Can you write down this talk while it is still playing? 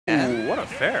what a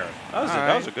fair.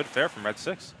 That was a good fair from Red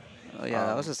 6. Oh yeah,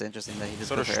 that was just interesting that he just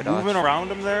sort of moving around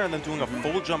him there and then doing a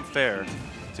full jump fair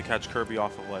to catch Kirby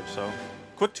off of ledge. So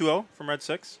quick 2-0 from Red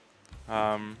 6.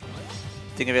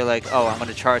 Think of it like, oh, I'm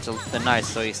gonna charge the knight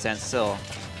so he stands still.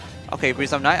 Okay,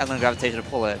 brings up knight, I'm gonna gravitation to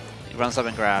pull it. He runs up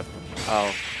and grab.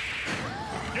 Oh.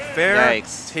 Fair.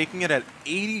 Yikes. Taking it at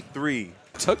 83.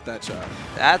 Took that shot.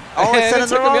 That it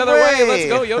took it the other way. Let's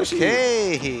go, Yoshi.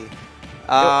 Okay.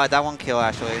 That won't kill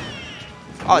actually.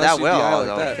 Oh, Unless that will. like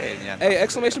Oh, that. okay, yeah. Hey,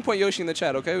 exclamation point Yoshi in the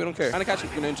chat, okay? We don't care. Trying to catch a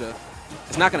ninja.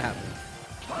 It's not gonna happen.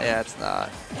 Yeah, it's not.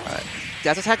 Alright.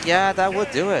 That's attack, yeah, that would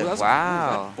do it.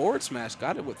 Wow. That forward smash.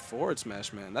 Got it with forward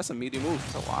smash, man. That's a meaty move.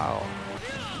 Oh, wow.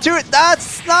 Dude,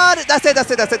 that's not it. That's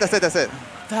it.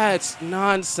 That's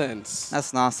nonsense.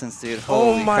 That's nonsense, dude.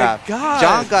 Oh Holy my crap. god.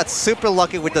 John got super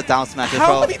lucky with the down smash.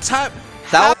 How many times?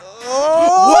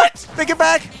 What? Take it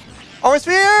back. Over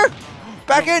spear.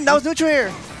 Back in. That was neutral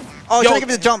here. Oh, he's trying to give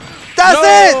me the jump. That's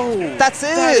it. That's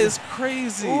it. That is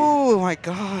crazy. Oh my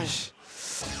gosh.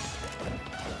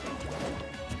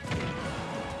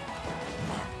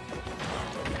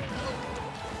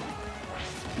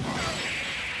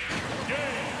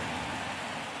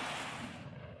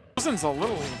 Frozen's a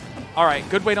little... Alright,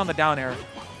 good weight on the down air.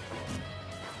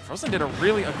 Frozen did a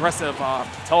really aggressive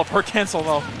teleport cancel,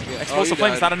 though. Yeah. Explosive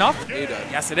flame, is that enough? Yeah, he died.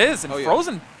 Yes, it is. And yeah.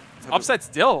 Frozen upsets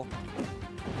Dill.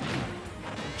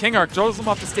 King Arc throws him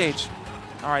off the stage.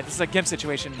 Alright, this is a Gimp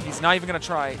situation. He's not even going to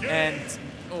try. And,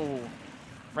 oh,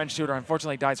 French Shooter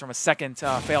unfortunately dies from a second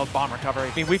failed bomb recovery.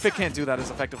 I mean, Wii Fit can't do that as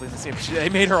effectively in the game. They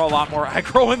made her a lot more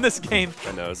aggro in this game.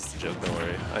 I know, it's just a joke, don't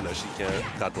worry. I know she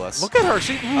can't. God bless. Look at her.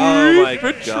 She oh my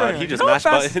god, he just mashed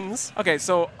buttons. Okay,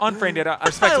 so Unframed did. I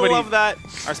respect what love that.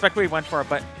 I respect what he went for,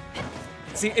 but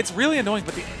see, it's really annoying.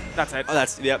 But that's it. Oh,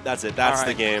 that's it. That's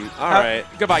the game. All right.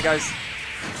 Goodbye, guys.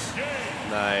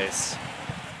 Nice.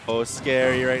 Oh,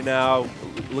 scary right now.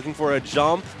 Looking for a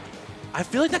jump. I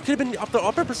feel like that could have been up the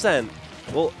upper percent.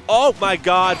 Well, oh my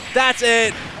god, that's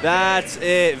it. That's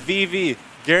it. VV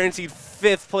guaranteed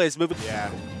 5th place. Moving.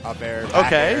 Yeah, up air.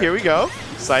 Okay, air. here we go.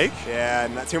 Psych. Yeah,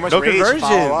 not too much no rage conversions.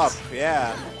 follow up.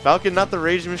 Yeah. Falcon, not the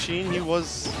rage machine. He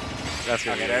was. That's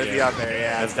gonna okay, be there's the up air.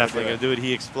 Yeah, that's definitely gonna do it.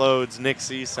 He explodes.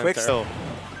 Nixie, quick Center.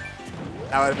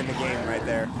 That would have been the game right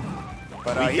there.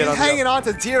 But he's hanging on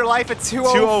to dear life at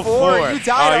 204. 204. You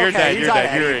died. Oh, you're okay. dead. You You're died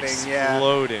dead. You're anything.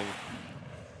 exploding.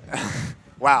 Yeah.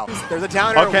 Wow. There's a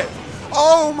downer. Okay.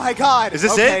 Oh my god. Is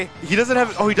this it? He doesn't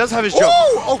have. Oh, he does have his jump.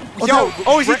 Oh, yo.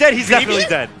 Oh, is he dead? He's definitely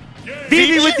dead.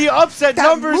 VV with the upset that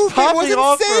numbers popping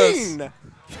off for insane. us.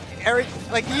 Eric,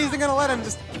 like, he isn't gonna let him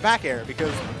just back air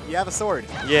because you have a sword.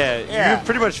 Yeah, you're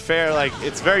pretty much fair. Like,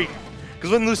 it's very.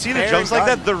 Because when Lucina fair jumps like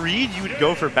that, the read, you would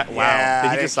go for back. Wow. Yeah,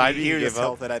 Did he decide he to was give up?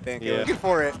 tilted, I think. Yeah. Looking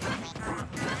for it.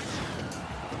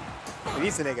 He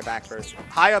needs to make it back first.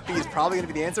 High up B is probably going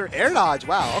to be the answer. Air dodge.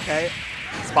 Wow, okay.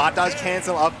 Spot dodge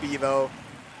cancel up B, though.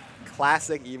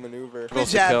 Classic E maneuver. Good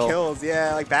jab kills.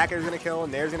 Yeah, like back air's going to kill,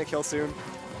 and Nair's going to kill soon.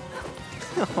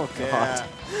 Oh, God.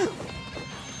 Yeah.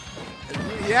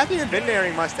 You haven't even been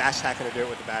nairing much. Dash attack going to do it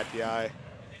with the bad DI.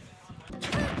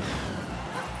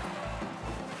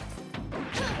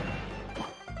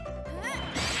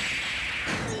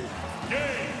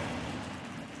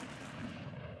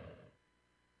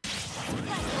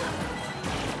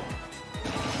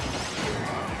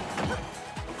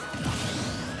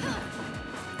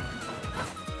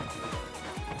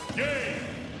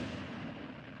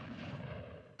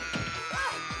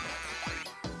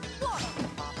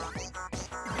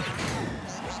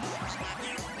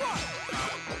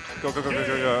 Go, go, go, go,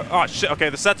 go, go. Oh, shit. Okay,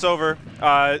 the set's over.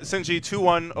 Sinji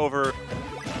 2-1 over.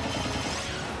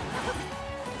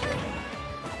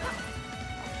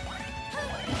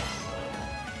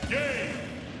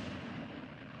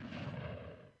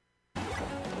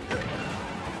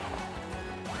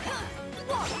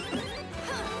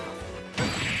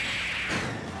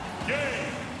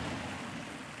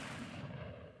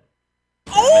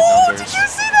 Oh, did you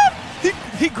see that?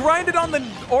 He grinded on the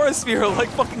Aura Sphere like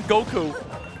fucking Goku.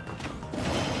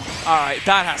 All right,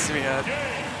 that has to be a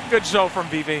good show from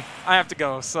VV. I have to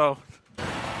go, so